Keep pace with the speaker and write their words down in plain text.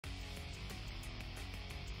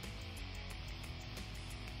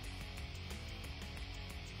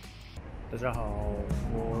大家好，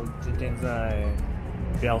我今天在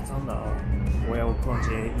表参道，我要逛街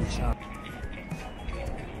一下。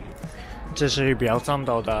这是表参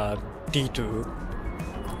道的地图，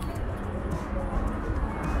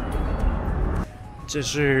这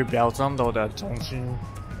是表参道的中心。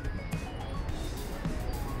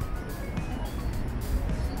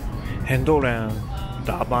很多人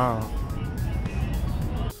打扮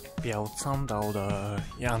表参道的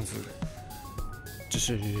样子，就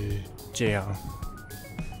是这样，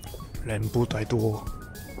人不太多。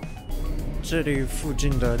这里附近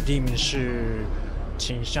的地名是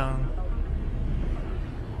青山。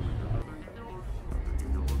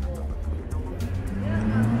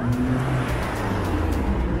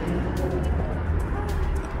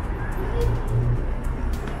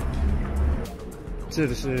这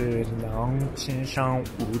里是南青山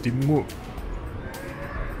屋顶木。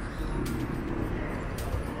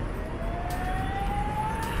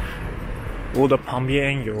我的旁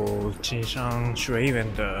边有青山学院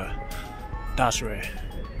的大学，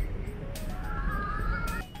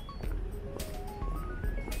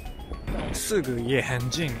这个也很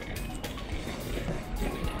近，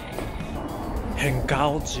很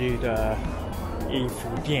高级的衣服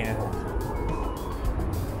店。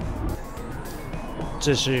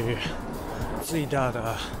这是最大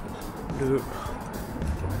的路。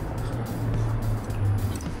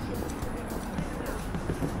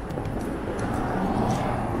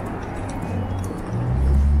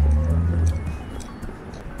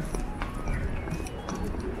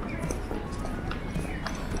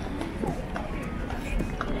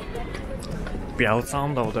表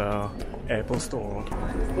参道的 Apple Store，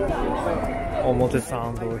 表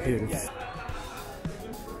参道 Hills，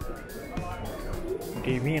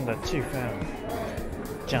 里面的气氛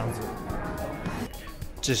这样子。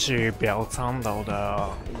这是表参道的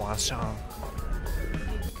晚上，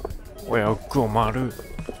我要过马路，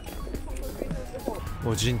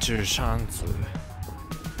我进去巷子，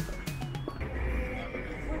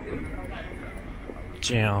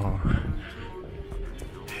这样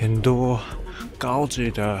很多高级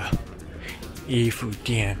的衣服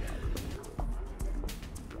店，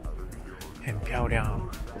很漂亮。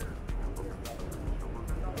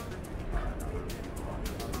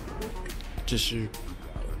这是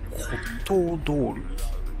好多道路，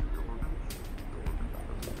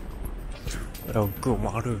我要过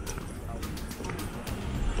马路。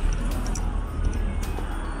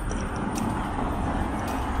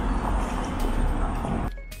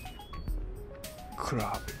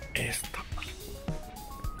Club。